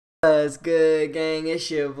What's good, gang?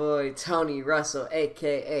 It's your boy Tony Russell,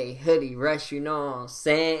 aka Hoodie Rush, you know what I'm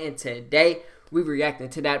saying? And today we reacting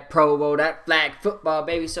to that Pro Bowl, that flag football,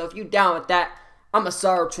 baby. So if you down with that, I'm a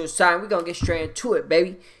sorrow to a sign. We're gonna get straight into it,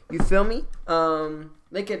 baby. You feel me?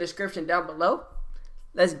 Link in the description down below.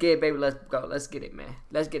 Let's get it, baby. Let's go. Let's get it, man.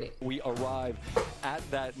 Let's get it. We arrive at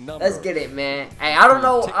that number. Let's get it, man. Hey, I don't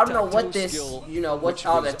know what this, what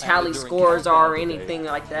all the tally scores are or anything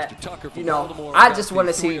like that. I just want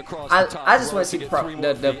to see, I just want to see the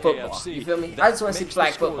football. You feel me? I just want to see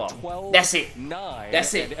flag football. That's it.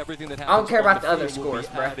 That's it. I don't care about the other scores,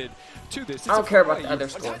 bro. I don't care about the other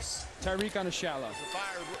scores. Tyreek on a shallow.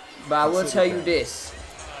 But I will tell you this.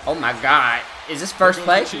 Oh my God. Is this first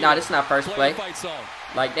play? No, this is not first play.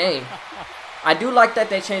 Like, dang. I do like that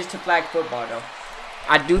they changed to flag football, though.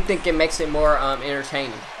 I do think it makes it more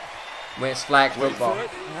entertaining when it's flag football.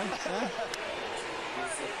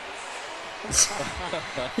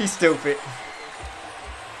 He's stupid.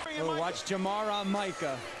 Oh, watch Jamar on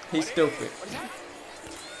Micah. He's stupid.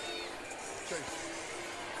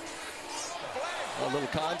 A little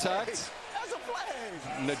contact.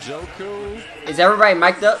 Njoku. Is everybody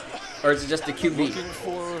mic'd up? Or is it just the QB?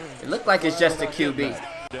 It looked like it's just the QB.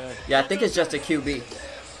 Yeah, I think it's just a QB.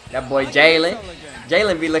 That boy Jalen.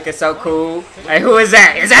 Jalen be looking so cool. Hey, who is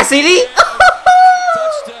that? Is that CeeDee?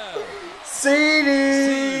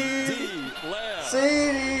 CeeDee.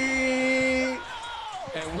 CeeDee.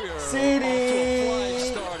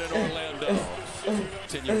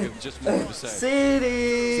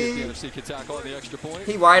 CeeDee.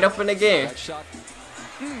 He wide open again.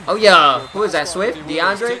 Oh yeah. Who is that? Swift?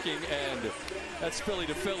 DeAndre? That's Philly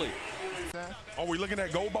to Philly. Are we looking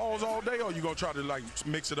at gold balls all day, or are you gonna try to like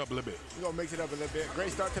mix it up a little bit? We're gonna mix it up a little bit.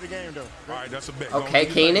 Great start to the game, though. All right, that's a bet. Okay,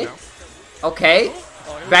 Keenan. Okay.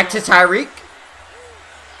 Back to Tyreek.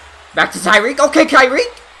 Back to Tyreek. Okay,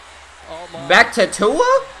 Tyreek. Back to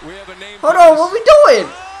Tua. Hold on, what we doing?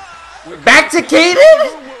 Back to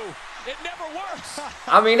Keenan. It never works.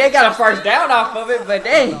 I mean, they got a first down off of it, but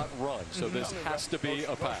dang. Run, so this has to be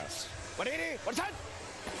a pass.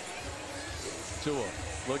 Tua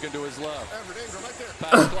looking to his left.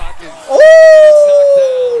 Pass clock is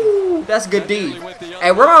Oh, that's good D.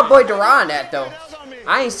 Hey, where my boy Duran at though?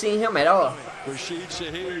 I ain't seen him at all.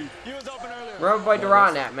 Where my boy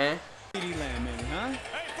Duran at, man?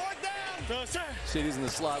 CeeDee's in the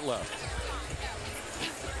slot left.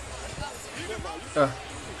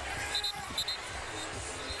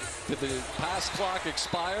 Did the pass clock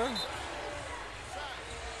expire?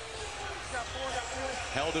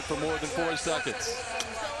 Held it for more than 4 seconds.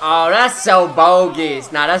 Oh, that's so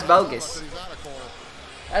bogus. Nah, that's bogus.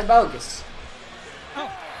 That's bogus.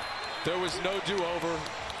 There was no do-over.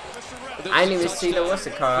 I didn't even see the what's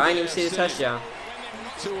it called? I didn't even see the touchdown.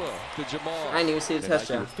 Tua to Jamal. I didn't even see the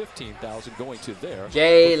touchdown. 15,000 going to there.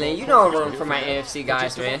 Jalen, you know I'm rooting for my NFC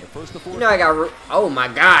guys, man. You know I got root. Oh my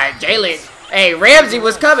God, Jalen. Hey, Ramsey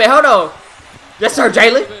was coming. Hold on. Yes, sir,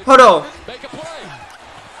 Jalen. Hold on.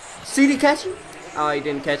 CeeDee catch you? Oh, he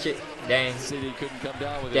didn't catch it. Dang. CeeDee couldn't come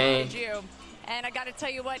down with Dang. it. And I got to tell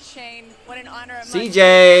you what, Shane, what an honor.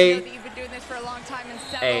 CJ. You've been doing this for a long time, and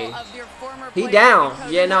several Hey. of your former He players down.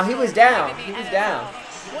 and Yeah, no, coaches he was have down. played in He the was NFL. down.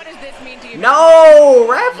 What does this mean to you? No,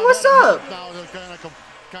 Ref, what's up? Now to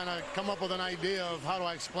kind of come up with an idea of how do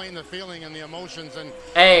I explain the feeling and the emotions, and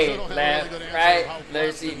Hey, still don't have a left, really good answer right, how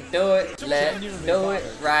let's see, do it, left, do it,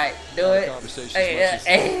 right, do it. Conversations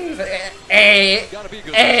Hey, versus- hey, Gotta be a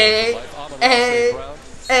good hey, life. Amon-Ra hey, St. Brown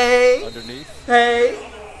hey, underneath. hey.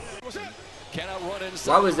 Cannot run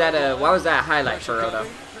inside. Why was that a highlight for real though?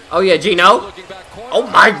 Oh yeah, Gino. Oh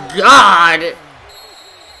my God.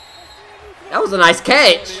 That was a nice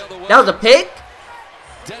catch. That was a pick?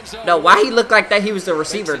 No, why he looked like that he was the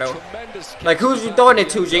receiver though? Like who's you throwing it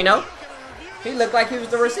to, Gino? He looked like he was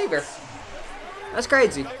the receiver. That's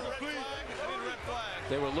crazy.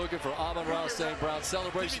 They were looking for Amon-Ra St. Brown.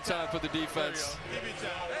 Celebration time for the defense.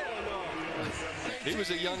 He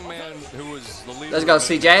was a young man who was the leader. Let's go,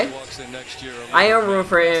 CJ. Walks in next year. I am rooting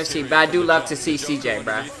for NFC, but I do love to see CJ,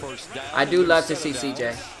 bro. I do love to see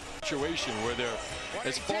CJ. Situation where they're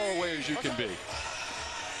as far away as you can be.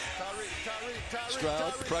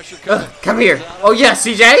 Stroud, pressure coming. Come here. Oh yeah,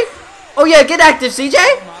 CJ. Oh yeah, get active, CJ.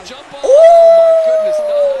 Jump ball. Oh my goodness,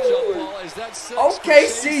 not a jump ball. Is that six? Okay,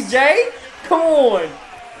 CJ. Come on.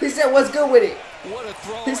 He said, "What's good with it?" What a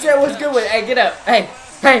throw. He said, "What's good with it?" Hey, get up. Hey,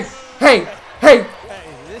 hey, hey, hey.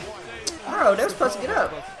 Bro, they're supposed to get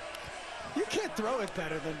up. You can't throw it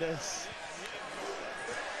better than this.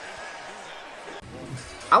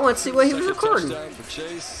 I want to see what he was recording.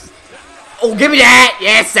 Oh, give me that.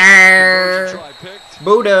 Yes, sir.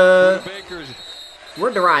 Buddha.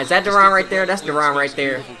 Where Duran? Is that Duran right there? That's Duran right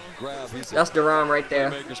there. That's Duran right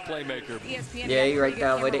there. Yeah, he right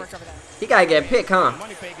there with it. He gotta get a pick, huh?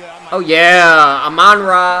 Oh yeah,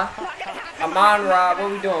 Amon-Ra. Amon-Ra,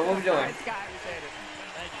 what we doing? What we doing?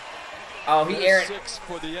 Oh, he airing.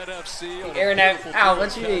 He airing that out.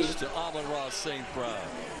 What you need? They're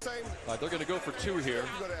going to go for 2 here.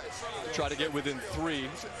 Try to get within 3.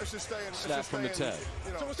 Snap from the 10.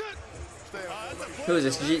 Who is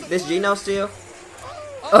this? This Gino still?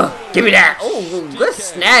 Give me that. Oh, good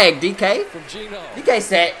snag, DK. DK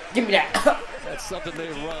said, give me that. That's something they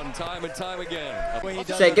run time and time again.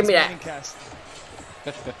 Say, give me that.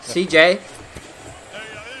 CJ.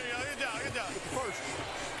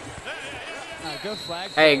 Good flag.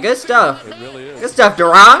 Hey, good stuff. It really is. Good stuff,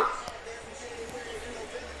 Duran.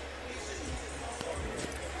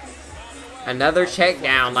 Another check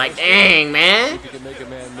down. Like, dang, man.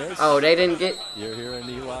 Oh, they didn't get. You're hearing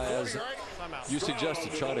Eli as you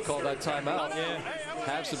suggested, trying to call that timeout. Yeah.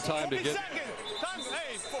 Have some time to get.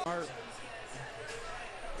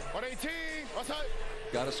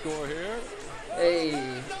 Got a score here. Hey,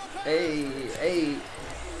 hey, hey,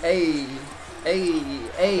 hey. Hey,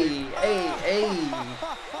 hey, hey,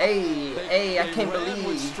 hey, hey, I can't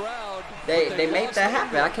believe they made that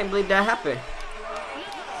happen. I can't believe that happened.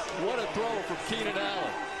 What a throw from Keenan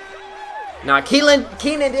Allen. Nah, Keenan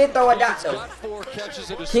did throw a dot though.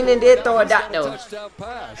 Keenan did throw a dot though. Touchdown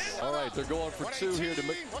pass. All right, they're going for 2 here to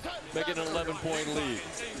make it an 11-point lead.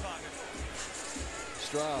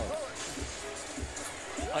 Stroud.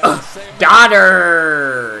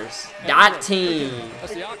 Dotters. Dot team.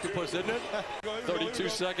 That's the octopus, isn't it? 32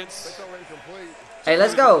 seconds. Hey,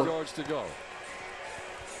 let's go. Yards to go.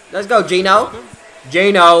 Let's go, Gino.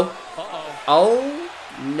 Gino. Oh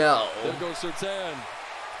no. There goes Surtain.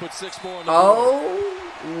 Put 6 more on the board. Oh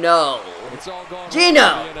no. It's all gone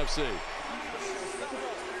Gino. the NFC.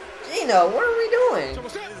 Gino, what are we doing?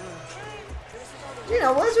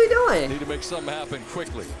 Gino, what is we doing? Need to make something happen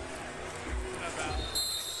quickly.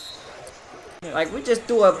 Like, we just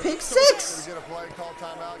threw a pick 6.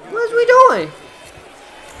 What is we doing?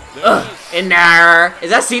 In there.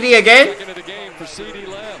 Is that CeeDee again? Second of the game for CeeDee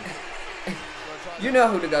Lamb. You know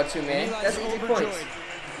who to go to, man. That's easy points.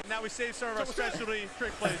 Now we save some of our specialty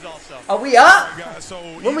trick plays also. Are we up? So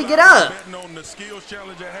When we get up? Betting on the skills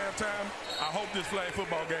challenge at halftime. I hope this flag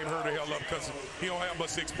football game hurt the hell up because he don't have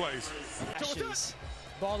but 6 plays.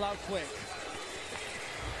 Ball out quick.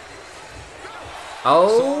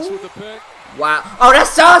 Oh. Sauce with the pick. Wow. Oh, that's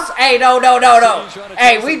Sauce. Hey, no.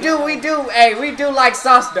 Hey, we do like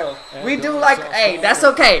Sauce though. We do like. Hey, that's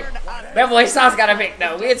okay. That boy Sauce got a pick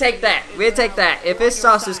though. We'll take that. We'll take that. If it's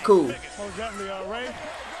Sauce, it's cool. Oh, definitely. Ray,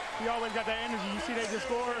 he always got that energy. You see, they just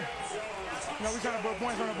scored. You know, we trying to put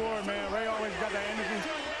points on the board, man. Ray always got that energy.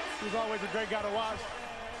 He's always a great guy to watch.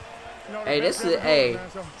 You know, Hey, this is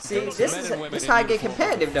see, this is how I get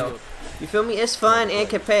competitive though. You feel me? It's fun and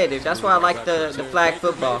competitive. That's why I like the flag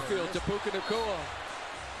football.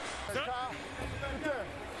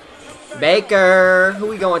 Baker, who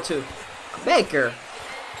we going to? Baker.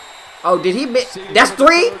 Oh, did he? That's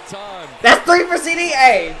 3. That's 3 for CeeDee.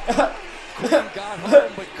 Hey.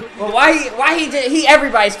 Well, why he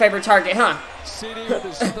everybody's favorite target, huh? CeeDee with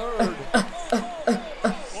his 3rd.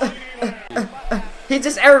 He's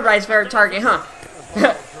just everybody's favorite target, huh?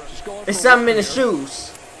 It's something in the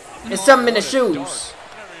shoes. It's something in the shoes.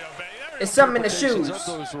 It's something in the shoes.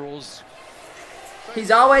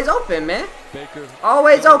 He's always open, man.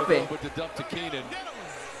 Always open. With the dump to Keenan.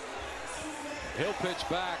 He'll pitch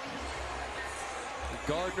back.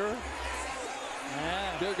 Gardner.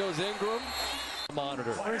 There goes Ingram.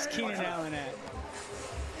 Monitor. Where's Keenan Allen at?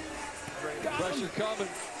 Pressure coming.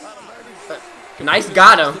 Nice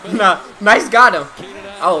got him. Nice got him.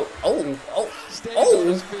 Oh.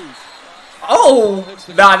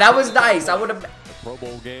 Nah, that was nice. I would have. Pro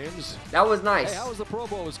Bowl games. That was nice. Hey, how was the Pro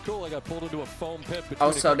Bowl? It was cool. I got pulled into a foam pit.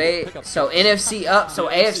 Oh, so NFC up. So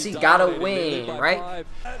AFC gotta win, right?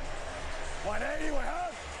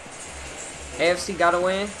 AFC gotta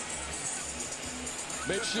win.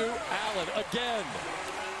 Minshew, Allen again.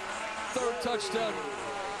 3rd touchdown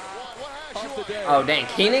of the day. Oh dang,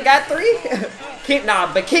 Keenan got 3.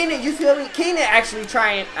 But Keenan, you feel me? Keenan actually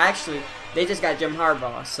trying. Actually, they just got Jim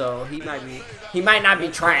Harbaugh, so he might not be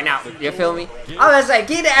trying out. You feel me? I was like,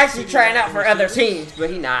 Keenan actually trying out for other teams, but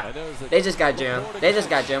he not. They just got Jim. Is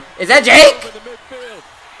that Jake?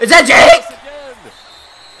 Is that Jake?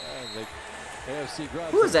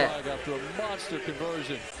 Who is that? After a monster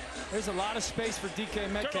conversion. There's a lot of space for DK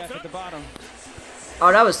Metcalf at the bottom.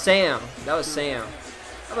 Oh, that was Sam.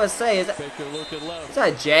 I'm about to say, is Baker looking left.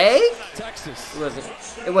 that Jake? Texas.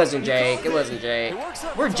 It wasn't Jake. It wasn't Jake.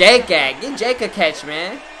 Where Jake at? Get Jake a catch,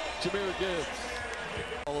 man. Jameer Gibbs.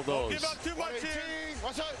 All of those.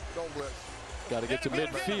 Got to get to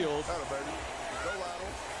midfield.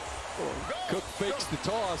 Cook fakes the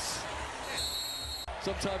toss.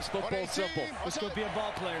 Sometimes football's simple. Let's go be a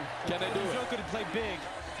ball player. Can they do it? Joker to play big.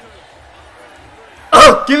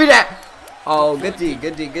 Oh, give me that. Oh, good D,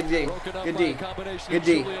 good D, good D, Broken up good by D, a combination good of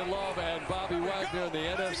D. Julian Love and Bobby Wagner in the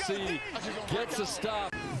NFC. Gets a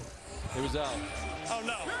stop. It was out. Oh,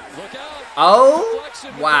 no. Look out. Oh,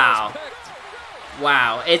 Deflection, but wow. that's picked.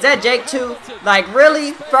 Wow. Is that Jake too? Like,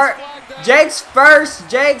 really? Jake's first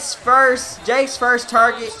target.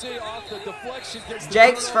 See off the deflection, gets the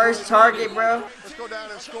Jake's turnover. first target, bro. Let's go down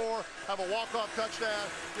and score, have a walk-off touchdown,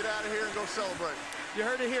 get out of here and go celebrate. You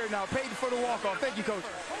heard it here now. Paid for the walk-off. Thank you, Coach.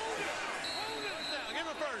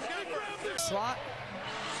 Slot.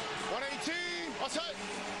 118. What's that?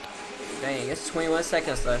 Dang, it's 21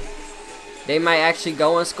 seconds left. They might actually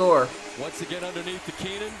go and score. Once again underneath the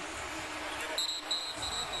Keenan.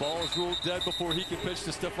 Ball is ruled dead before he can pitch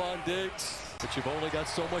to Stephon Diggs. But you've only got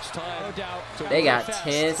so much time. No doubt. They got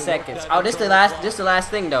 10 seconds. Oh, this the last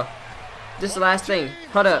thing though. This the last thing.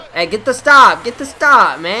 Hold up. Hey, get the stop. Get the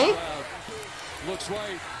stop, man. Looks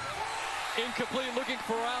right. Incomplete, looking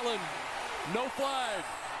for Allen. No flag.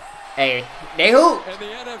 Hey, they hoop. And the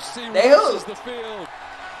NFC They rushes hoop. the field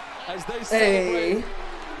as they Hey, celebrate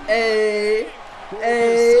hey, for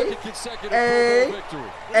hey, their second consecutive hey, Pro Bowl victory.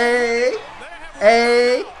 hey,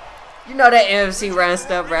 hey. You know that NFC run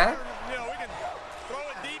stuff, bruh.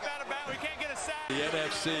 The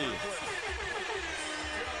NFC.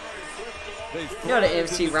 They You know the thrive in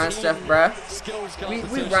NFC run team stuff, bruh. skills We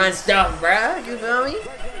competition. run stuff, bruh. You feel me?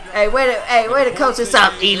 Hey, way to coach us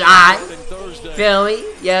up, Eli. Thursday. Feel me?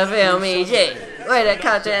 You feel me? Yeah. Way to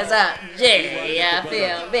coach us up, yeah. You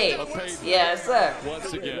feel me? Yes, sir.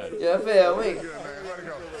 Once again. You feel me? Way to go.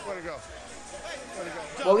 Way to go.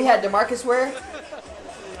 Well, we had DeMarcus where? Way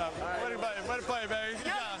to play, baby.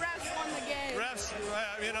 No, refs won the game. Refs,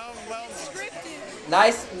 you know, well, Scripted.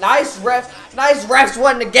 Nice refs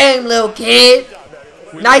won the game, little kid.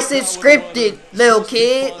 Nice and scripted, little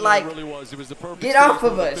kid. Like, It really was. It was the perfect get off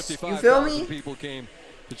stage of where us. You 55,000 feel me? People came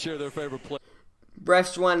to cheer their favorite player.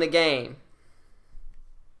 refs won the game.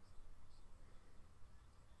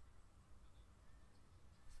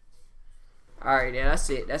 Alright, yeah, that's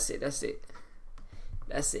it.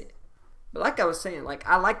 But like I was saying, like,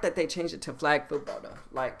 I like that they changed it to flag football, though.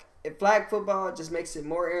 Like, if flag football just makes it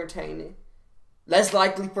more entertaining, less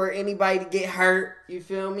likely for anybody to get hurt, you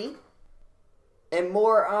feel me? And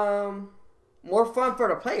more fun for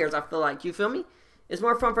the players, I feel like, you feel me? It's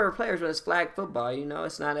more fun for the players when it's flag football, you know?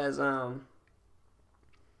 It's not as, I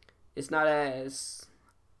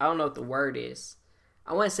don't know what the word is.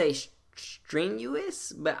 I wouldn't say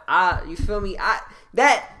strenuous, but you feel me?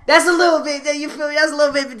 That's a little bit, you feel me? That's a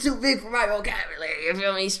little bit too big for my vocabulary, you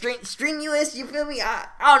feel me? Strenuous, you feel me? I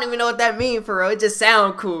don't even know what that means for real. It just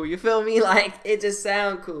sound cool, you feel me? Like, it just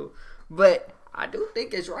sound cool. But I do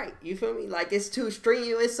think it's right, you feel me? Like, it's too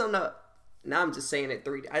strenuous on the, now I'm just saying it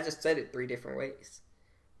I just said it 3 different ways.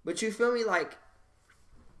 But you feel me? Like,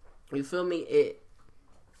 you feel me?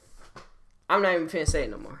 I'm not even finna say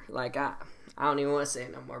it no more. Like, I don't even want to say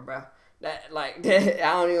it no more, bro. I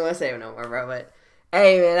don't even want to say it no more, bro. But,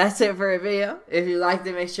 hey, man, that's it for the video. If you liked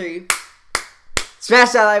it, make sure you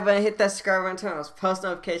smash that like button, hit that subscribe button, turn on post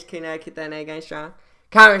notifications, hit that name game strong.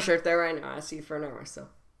 Comment shirt there right now. I'll see you for another one. So,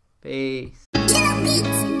 peace.